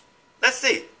shit. Let's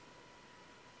see.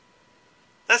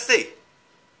 Let's see.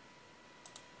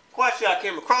 Quite sure I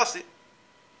came across it.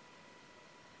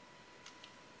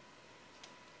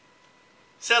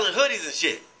 Selling hoodies and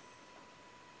shit.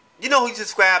 You know who you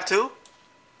subscribe to.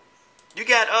 You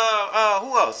got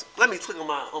who else? Let me click on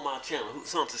my channel. Who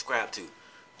I'm subscribed to?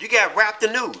 You got Rap the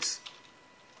News.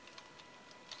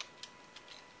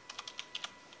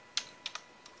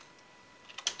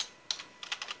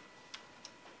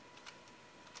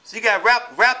 So you got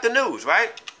Rap the News,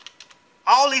 right?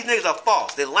 All these niggas are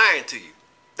false. They're lying to you.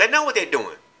 They know what they're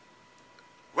doing.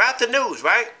 Rap the News,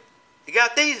 right? You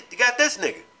got this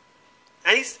nigga.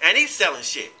 And he's selling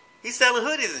shit. He's selling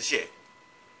hoodies and shit.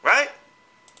 Right?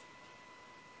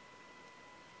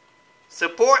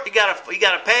 Support, you got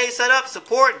a page set up,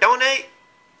 support, donate.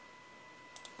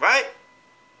 Right?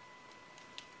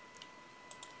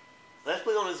 Let's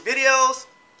click on his videos.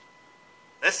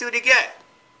 Let's see what he got.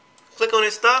 Click on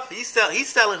his stuff. He's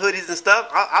selling hoodies and stuff.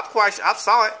 I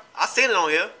saw it. I seen it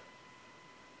on here.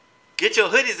 Get your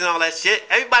hoodies and all that shit.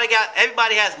 Everybody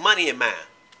has money in mind.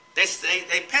 They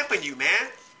pimping you, man.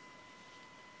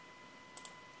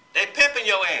 They pimping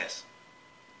your ass.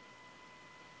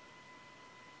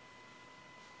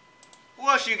 Who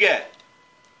else you got?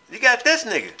 You got this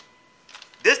nigga.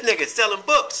 This nigga selling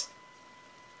books.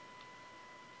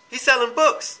 He's selling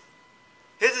books.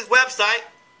 Here's his website,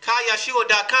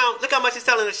 KayYahshua.com. Look how much he's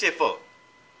selling this shit for.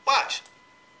 Watch.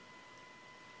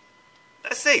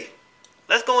 Let's see.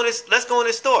 Let's go in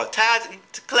this store.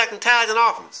 Collecting tithes and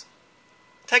offerings.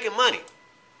 Taking money.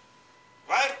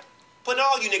 Right? Putting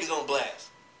all you niggas on blast.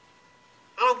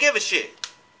 I don't give a shit.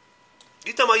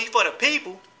 You talking about you for the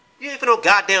people. You ain't for no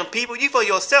goddamn people. You for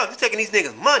yourself. You taking these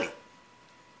niggas money.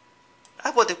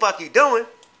 That's what the fuck you doing.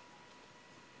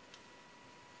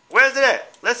 Where's it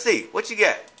at? Let's see. What you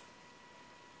got?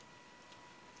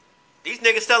 These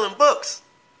niggas selling books.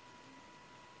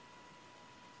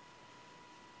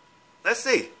 Let's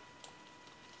see.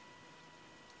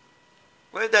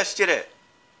 Where's that shit at?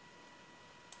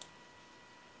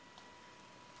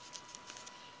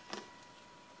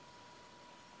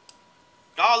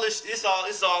 All this,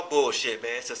 it's all bullshit,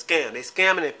 man. It's a scam. They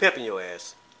scamming and pimping your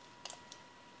ass.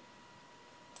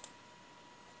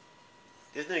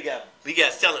 This nigga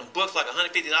got selling books like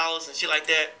 $150 and shit like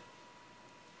that.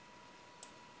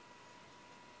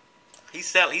 He's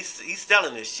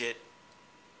selling this shit.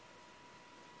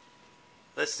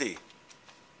 Let's see.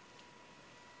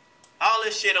 All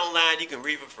this shit online you can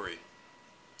read for free.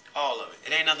 All of it.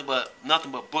 It ain't nothing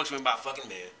but books written by fucking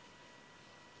man.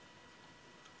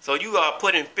 So you are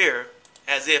put in fear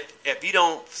as if you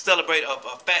don't celebrate a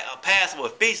Passover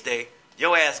feast day,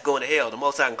 your ass going to hell. The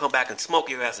Most High can come back and smoke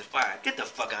your ass with fire. Get the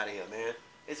fuck out of here, man.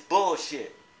 It's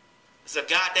bullshit. It's a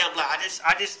goddamn lie.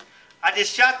 I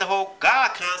just shot the whole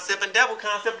God concept and devil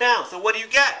concept down. So what do you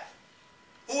got?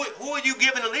 Who are you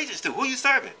giving allegiance to? Who are you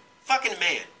serving? Fucking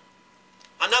man.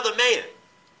 Another man.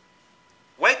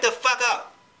 Wake the fuck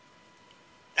up.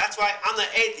 That's right. I'm the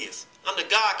atheist. I'm the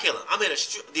God killer. I'm here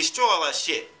to destroy all that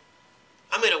shit.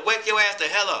 I'm here to wake your ass the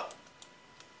hell up.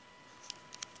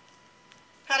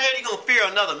 How the hell you gonna fear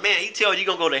another man? He tell you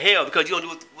gonna go to hell because you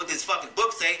don't do what this fucking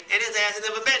book say, and his ass has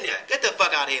never been there. Get the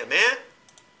fuck out of here, man.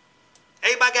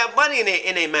 Everybody got money in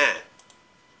their mind.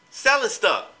 Selling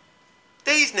stuff.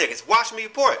 These niggas, watch me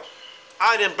report.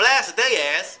 I done blasted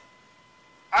their ass.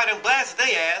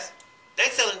 They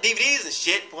selling DVDs and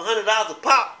shit for $100 a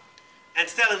pop. And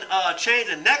selling chains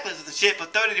and necklaces and shit for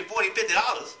 $30 to $40,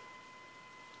 $50.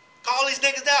 Call these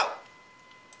niggas out.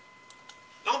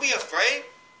 Don't be afraid.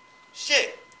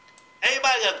 Shit.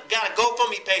 Everybody got a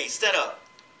GoFundMe page set up.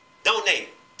 Donate.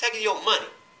 Taking your money.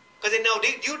 Because they know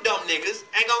you dumb niggas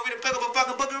ain't gonna pick up a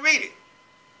fucking book and read it.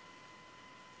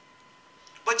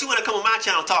 But you want to come on my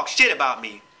channel and talk shit about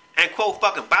me and quote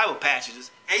fucking Bible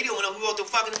passages, and you don't know who wrote the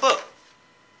fucking book.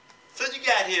 So you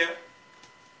got here,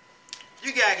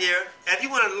 if you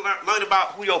want to learn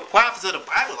about who your prophets of the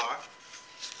Bible are,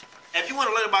 if you want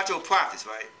to learn about your prophets,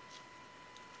 right?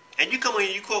 And you come in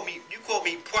and you quote me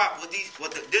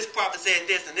this prophet said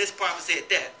this and this prophet said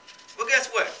that. Well, guess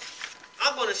what?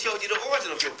 I'm going to show you the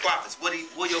origin of your prophets. Where you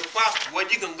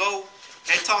can go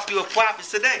and talk to your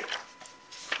prophets today.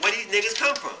 Where these niggas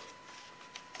come from.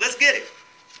 Let's get it.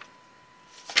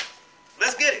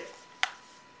 Let's get it.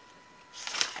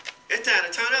 It's time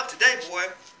to turn up today, boy.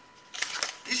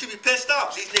 You should be pissed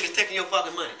off. These niggas taking your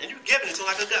fucking money. And you giving it to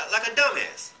them like a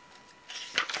dumbass.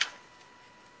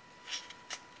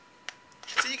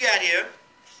 So you got here.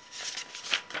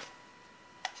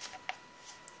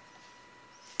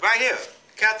 Right here.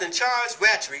 Captain Charles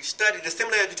Rattray studied the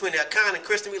similarities between the Akan and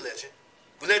Christian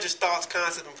religious thoughts,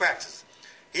 concepts, and practices.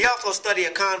 He also studied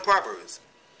Akan proverbs.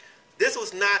 This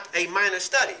was not a minor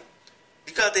study,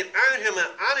 because it earned him an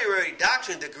honorary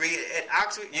doctorate degree at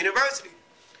Oxford University.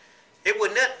 It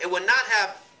would not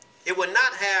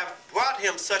have brought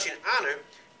him such an honor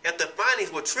if the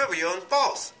findings were trivial and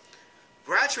false.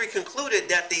 Rattray concluded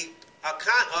that the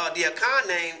Akan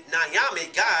name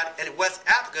Nayami, God, in West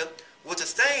Africa, was the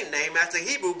same name as the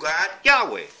Hebrew God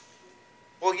Yahweh,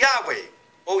 or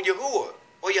Yahuwah,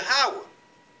 or Yahweh.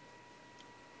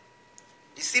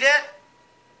 You see that?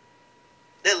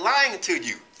 They're lying to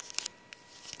you.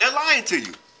 They're lying to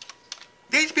you.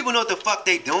 These people know what the fuck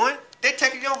they doing. They're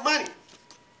taking your money.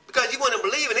 Because you want to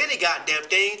believe in any goddamn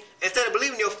thing instead of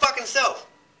believing in your fucking self.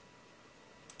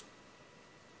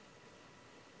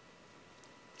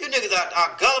 You niggas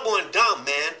are gullible and dumb,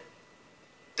 man.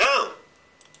 Dumb.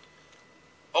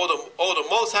 Oh, the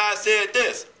Most High said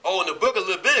this. Oh, in the book of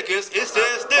Leviticus, it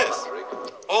says this.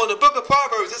 Oh, in the book of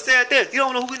Proverbs, it said this. You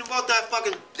don't know who wrote that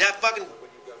fucking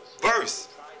verse.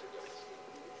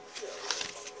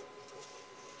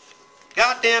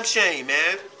 Goddamn shame,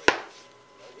 man.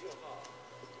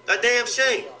 A damn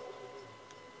shame.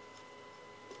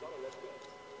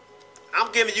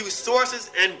 I'm giving you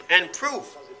sources and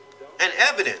proof and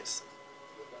evidence.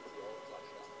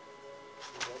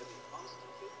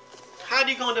 How are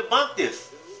you gonna debunk this?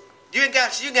 You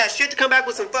got shit to come back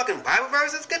with some fucking Bible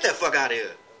verses? Get that fuck out of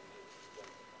here.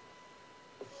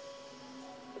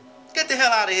 Get the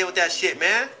hell out of here with that shit,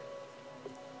 man.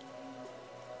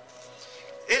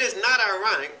 It is not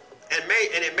ironic and a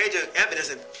major evidence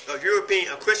of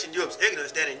Christian Europe's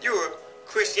ignorance that in Europe,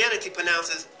 Christianity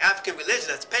pronounces African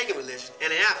religion as pagan religion,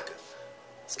 and in Africa,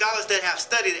 scholars that have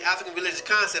studied the African religious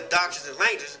concept, doctrines, and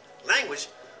language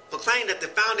proclaim that the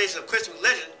foundation of Christian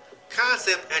religion,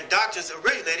 concept, and doctrines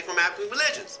originated from African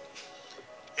religions.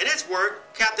 In his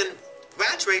work, Captain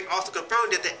Rattray also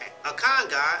confirmed that the Akan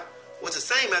God was the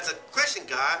same as a Christian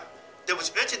God that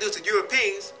was introduced to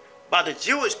Europeans by the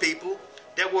Jewish people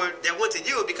that went to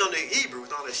Europe, become the Hebrews,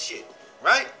 and all this shit,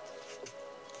 right?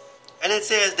 And it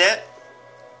says that.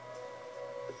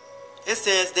 Let's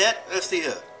see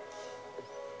here.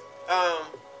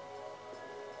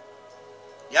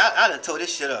 Yeah, I done tore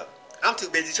this shit up. I'm too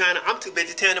busy tearing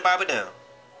the Bible down.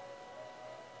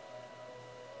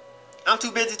 I'm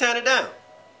too busy tearing it down.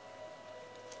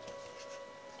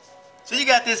 So you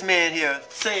got this man here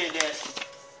saying that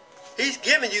he's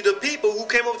giving you the people who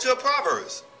came over to your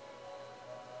Proverbs.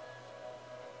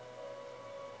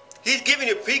 He's giving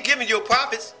you your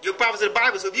prophets of the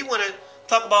Bible. So if you want to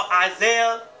talk about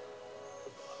Isaiah,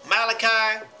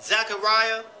 Malachi,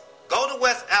 Zechariah, go to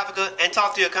West Africa and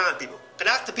talk to your Akan people.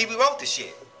 Because that's the people who wrote this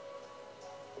shit.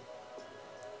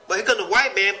 But here comes the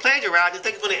white man plagiarizing and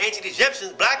taking from the ancient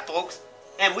Egyptians, black folks,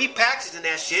 and we packaging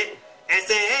that shit and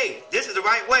saying, hey, this is the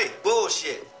right way.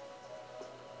 Bullshit.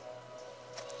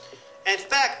 In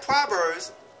fact,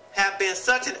 Proverbs have been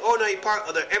such an ordinary part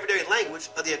of the everyday language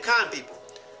of the Akan people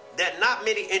that not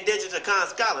many indigenous Akan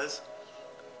scholars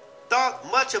thought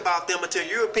much about them until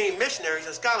European missionaries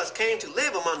and scholars came to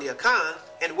live among the Akan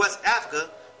in West Africa,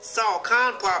 saw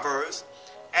Akan Proverbs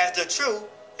as the true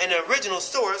and original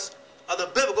source of the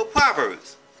biblical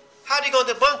Proverbs. How are you going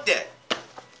to debunk that?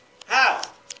 How?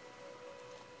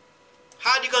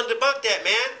 How are you going to debunk that,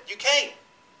 man? You can't.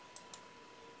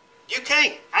 You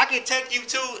can't. I can take you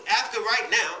to Africa right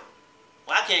now.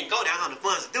 Well, I can't go there. I don't have the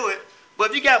funds to do it.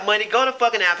 But if you got money, go to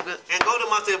fucking Africa and go to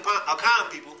amongst the Akan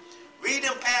people. Read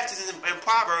them passages and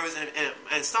Proverbs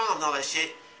and Psalms and all that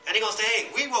shit. And they're going to say, hey,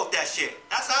 we wrote that shit.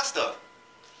 That's our stuff.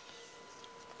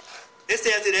 It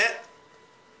says to that.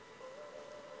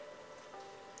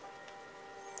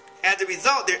 As a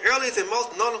result, the earliest and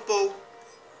most notable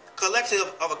collection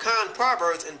of Akan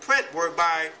Proverbs in print were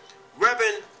by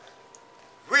Reverend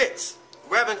Ritz,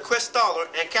 Reverend Chris Stoller,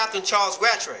 and Captain Charles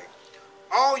Rattray.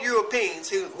 All Europeans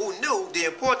who knew the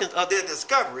importance of their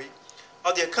discovery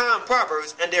of the Akan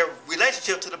Proverbs and their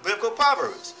relationship to the biblical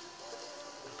Proverbs.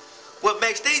 What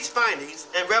makes these findings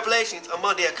and revelations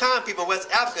among the Akan people in West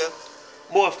Africa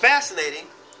more fascinating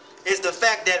is the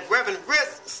fact that Reverend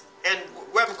Ritz and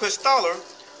Reverend Chris Stoller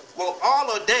were all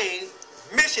ordained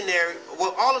ministers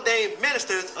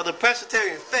of the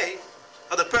Presbyterian faith,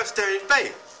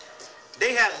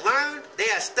 They had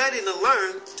studied and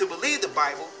learned to believe the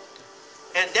Bible,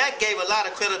 and that gave a lot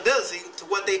of credibility to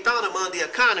what they found among the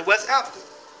Akan in West Africa.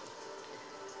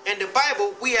 In the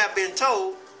Bible, we have been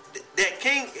told that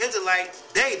King Israelite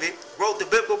David wrote the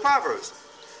biblical Proverbs.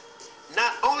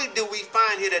 Not only do we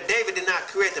find here that David did not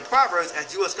create the Proverbs as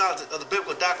Jewish scholars of the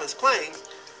biblical doctrines claim,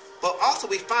 but also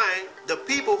we find the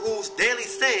people whose daily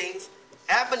sayings,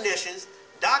 admonitions,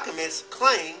 documents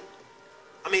claim,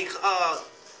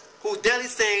 whose daily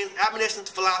sayings, admonitions,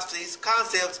 philosophies,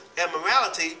 concepts, and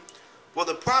morality were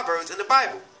the Proverbs in the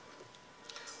Bible.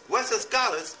 Western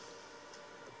scholars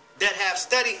that have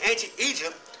studied ancient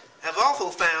Egypt have also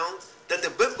found that the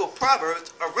biblical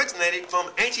Proverbs originated from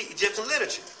ancient Egyptian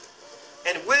literature.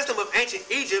 In Wisdom of Ancient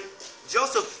Egypt,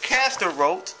 Joseph Castor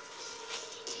wrote,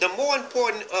 the more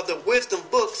important of the wisdom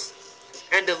books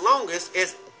and the longest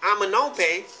is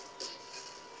Amenemope.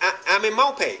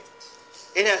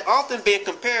 It has often been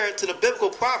compared to the biblical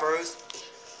Proverbs,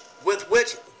 with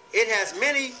which it has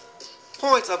many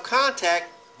points of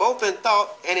contact both in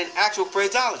thought and in actual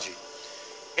phraseology.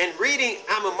 In reading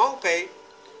Amenemope,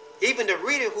 even the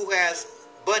reader who has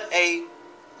but a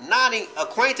nodding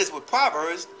acquaintance with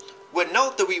Proverbs would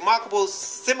note the remarkable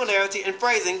similarity in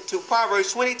phrasing to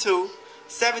Proverbs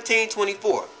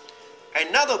 22:17-24.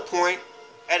 Another point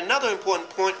And another important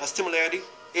point of similarity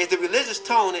is the religious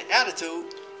tone and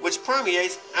attitude which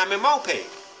permeates Amenhotep.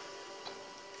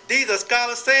 These are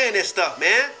scholars saying this stuff,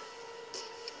 man.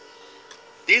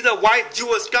 These are white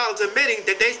Jewish scholars admitting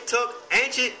that they took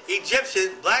ancient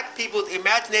Egyptian black people's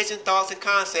imagination, thoughts, and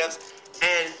concepts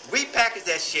and repackaged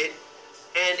that shit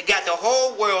and got the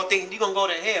whole world thinking you're going to go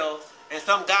to hell and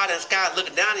some God in the sky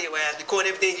looking down at your ass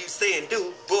recording everything you say and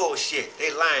do. Bullshit.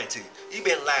 They lying to you. You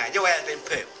been lying. Your ass been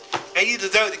pimped. And you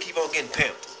deserve to keep on getting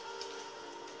pimped.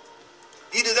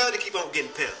 You deserve to keep on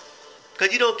getting pimped.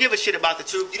 Because you don't give a shit about the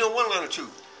truth. You don't want to learn the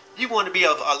truth. You want to be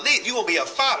a leader. You want to be a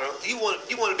follower. You want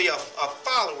to be a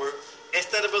follower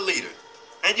instead of a leader.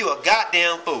 And you a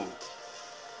goddamn fool.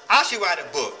 I should write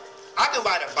a book. I can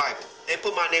write a Bible and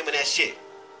put my name in that shit.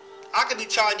 I could be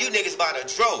charging you niggas by the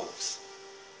droves.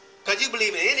 Because you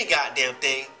believe in any goddamn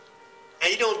thing.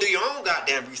 And you don't do your own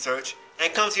goddamn research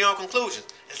and come to your own conclusions.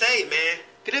 And say, hey man,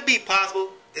 could it be possible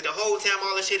that the whole time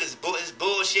all this shit is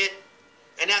bullshit?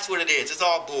 And that's what it is. It's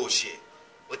all bullshit.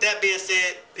 With that being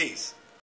said, peace.